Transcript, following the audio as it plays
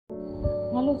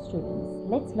Hello students,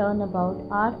 let's learn about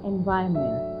our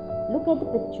environment. Look at the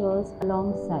pictures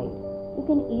alongside. You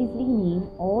can easily name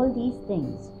all these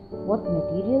things. What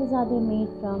materials are they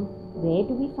made from? Where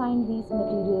do we find these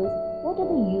materials? What are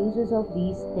the uses of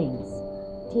these things?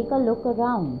 Take a look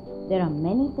around. There are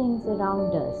many things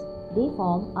around us. They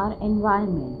form our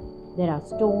environment. There are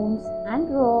stones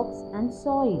and rocks and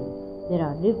soil. There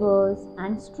are rivers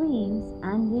and streams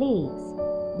and lakes.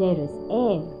 There is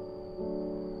air.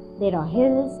 There are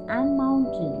hills and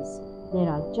mountains. There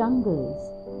are jungles.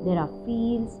 There are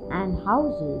fields and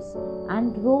houses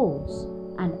and roads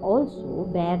and also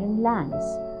barren lands.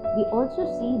 We also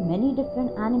see many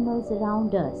different animals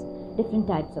around us. Different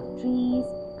types of trees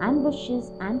and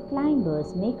bushes and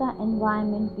climbers make our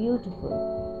environment beautiful.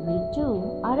 We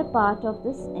too are a part of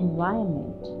this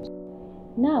environment.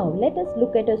 Now let us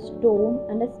look at a stone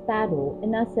and a sparrow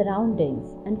in our surroundings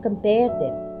and compare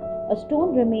them. A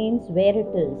stone remains where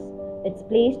it is. Its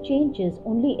place changes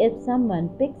only if someone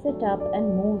picks it up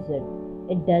and moves it.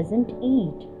 It doesn't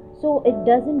eat, so it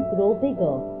doesn't grow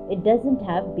bigger. It doesn't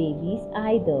have babies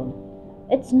either.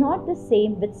 It's not the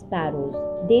same with sparrows.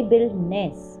 They build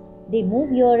nests. They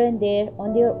move here and there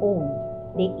on their own.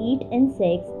 They eat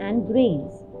insects and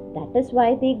grains. That is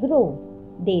why they grow.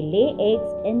 They lay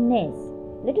eggs in nests.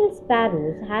 Little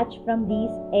sparrows hatch from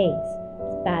these eggs.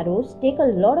 Sparrows take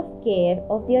a lot of care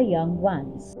of their young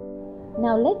ones.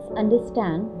 Now let's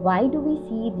understand why do we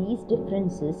see these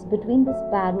differences between the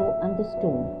sparrow and the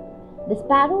stone. The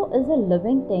sparrow is a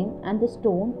living thing and the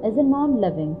stone is a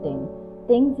non-living thing.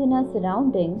 Things in our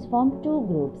surroundings form two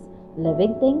groups,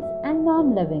 living things and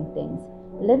non-living things.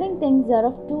 Living things are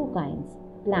of two kinds,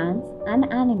 plants and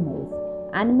animals.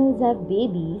 Animals have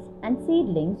babies and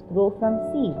seedlings grow from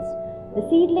seeds. The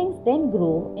seedlings then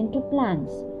grow into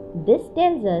plants. This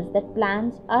tells us that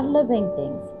plants are living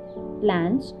things.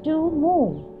 Plants too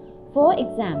move. For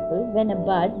example, when a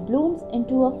bud blooms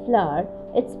into a flower,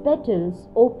 its petals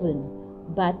open.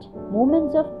 But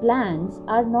movements of plants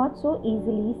are not so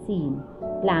easily seen.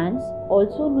 Plants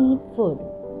also need food.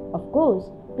 Of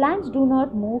course, plants do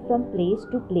not move from place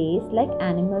to place like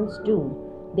animals do.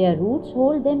 Their roots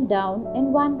hold them down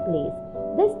in one place.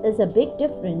 This is a big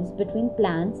difference between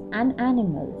plants and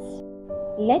animals.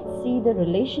 Let's see the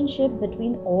relationship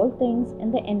between all things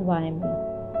in the environment.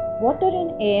 Water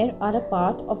and air are a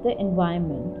part of the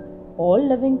environment. All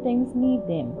living things need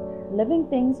them. Living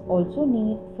things also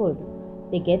need food.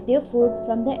 They get their food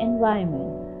from the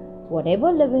environment.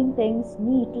 Whatever living things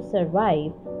need to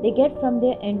survive, they get from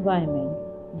their environment.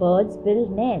 Birds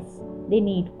build nests. They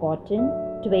need cotton,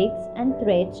 twigs, and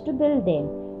threads to build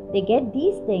them. They get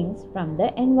these things from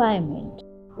the environment.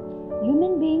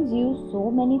 Human beings use so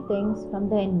many things from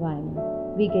the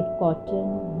environment. We get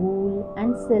cotton, wool,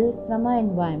 and silk from our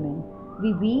environment.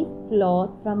 We weave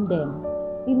cloth from them.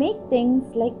 We make things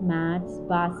like mats,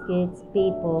 baskets,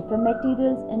 paper from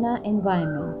materials in our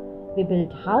environment. We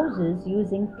build houses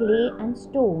using clay and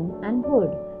stone and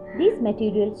wood. These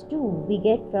materials too we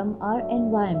get from our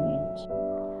environment.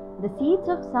 The seeds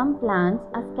of some plants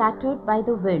are scattered by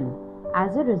the wind.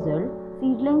 As a result,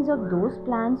 seedlings of those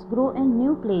plants grow in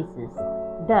new places.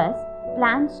 Thus,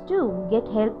 plants too get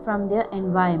help from their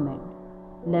environment.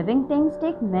 Living things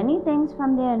take many things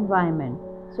from their environment.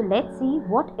 So let's see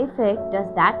what effect does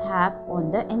that have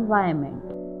on the environment.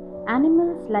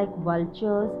 Animals like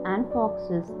vultures and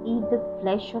foxes eat the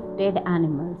flesh of dead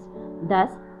animals. Thus,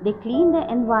 they clean the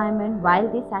environment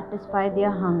while they satisfy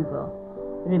their hunger.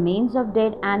 Remains of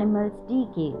dead animals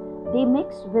decay. They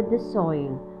mix with the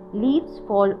soil. Leaves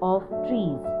fall off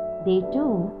trees. They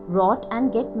too rot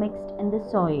and get mixed in the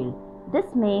soil.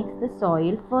 This makes the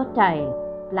soil fertile.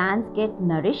 Plants get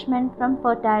nourishment from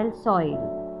fertile soil.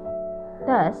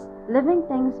 Thus, living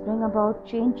things bring about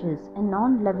changes in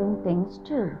non-living things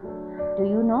too. Do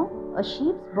you know? A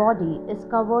sheep's body is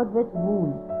covered with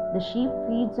wool. The sheep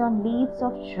feeds on leaves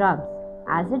of shrubs.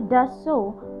 As it does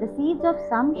so, the seeds of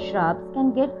some shrubs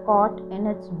can get caught in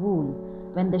its wool.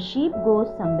 When the sheep goes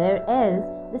somewhere else,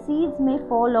 the seeds may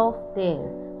fall off there.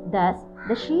 Thus,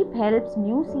 the sheep helps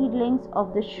new seedlings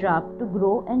of the shrub to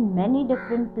grow in many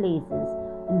different places.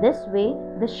 In this way,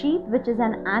 the sheep, which is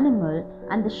an animal,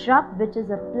 and the shrub, which is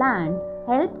a plant,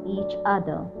 help each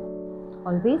other.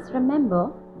 Always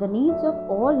remember, the needs of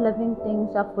all living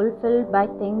things are fulfilled by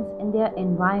things in their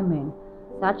environment.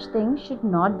 Such things should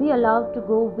not be allowed to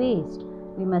go waste.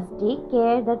 We must take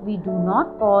care that we do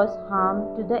not cause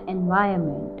harm to the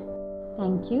environment.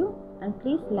 Thank you, and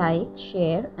please like,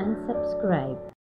 share, and subscribe.